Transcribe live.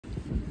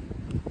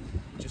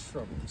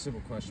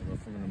simple question, but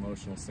from an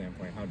emotional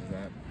standpoint, how does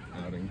that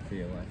outing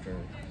feel after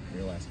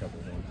your last couple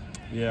of ones?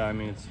 Yeah, I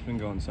mean, it's been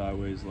going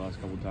sideways the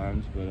last couple of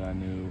times, but I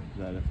knew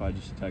that if I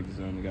just attack the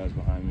zone, the guys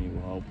behind me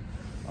will help.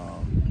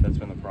 That's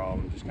been the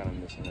problem, just kind of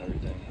missing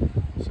everything.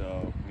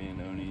 So me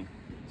and Oni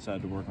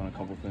decided to work on a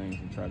couple things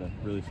and try to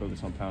really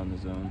focus on pounding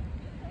the zone.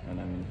 And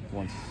then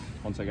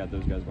once I got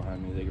those guys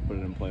behind me, they could put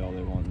it in play all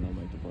they want and they'll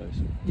make the plays.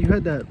 You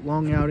had that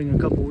long outing a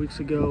couple weeks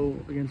ago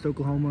against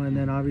Oklahoma, and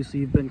then obviously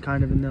you've been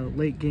kind of in the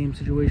late game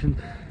situation.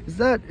 Is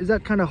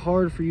that kind of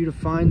hard for you to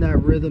find that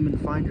rhythm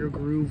and find your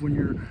groove when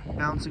you're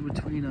bouncing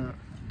between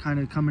kind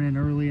of coming in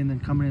early and then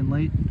coming in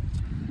late?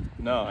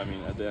 No, I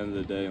mean, at the end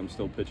of the day, I'm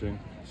still pitching.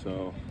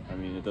 So, I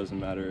mean, it doesn't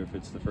matter if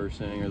it's the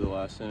first inning or the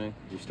last inning.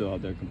 You're still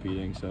out there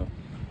competing. So,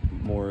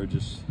 more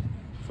just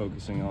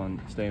focusing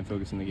on staying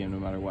focused in the game no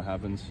matter what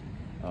happens.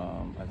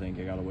 I think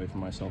I got away from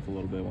myself a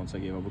little bit once I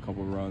gave up a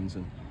couple of runs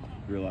and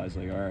realized,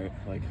 like, all right,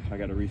 like, I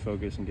got to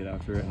refocus and get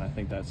after it. And I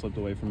think that slipped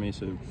away from me.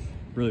 So,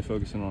 really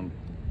focusing on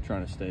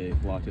trying to stay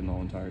locked in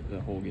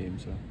the whole game.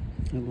 So.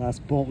 The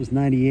last bolt was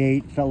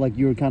 98. Felt like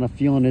you were kind of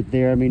feeling it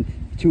there. I mean,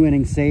 2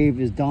 innings saved,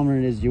 as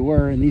dominant as you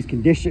were in these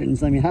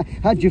conditions. I mean,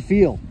 how'd you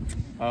feel?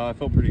 I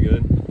felt pretty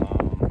good.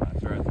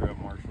 After I threw up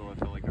Marshall, I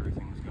felt like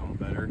everything was going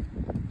better.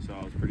 So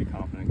I was pretty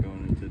confident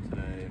going into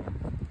today, and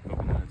I'm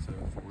hoping that it's a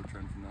forward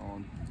trend from now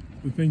on.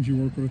 The things you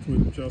work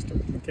with just a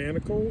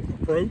mechanical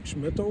approach,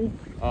 mental?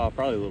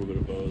 Probably a little bit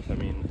of both. I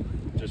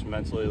mean, just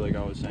mentally, like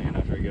I was saying,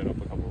 after I gave up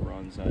a couple of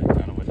runs, I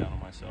kind of went down on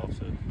myself.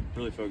 So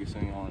really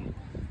focusing on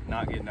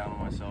not getting down on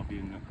myself,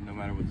 even no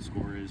matter what the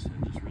score is,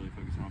 and just really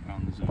focusing on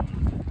pounding the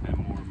zone and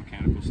more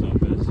mechanical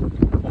stuff as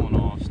pulling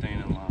off,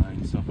 staying in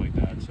line, stuff like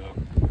that. So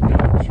yeah,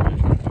 I'm just really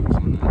trying to focus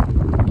on that.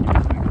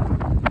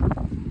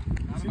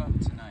 Not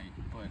about tonight,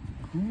 but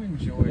who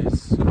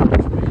enjoys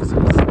bases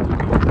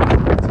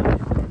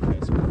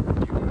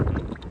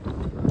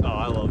Oh,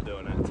 I love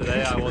doing it.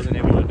 Today I wasn't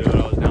able to do it.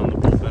 I was down the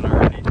bullpen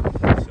already.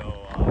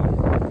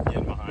 So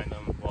getting behind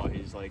him while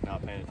he's like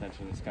not paying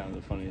attention is kind of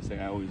the funniest thing.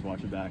 I always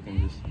watch it back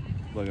and just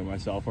look at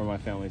myself, or my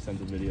family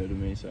sends a video to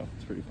me, so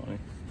it's pretty funny.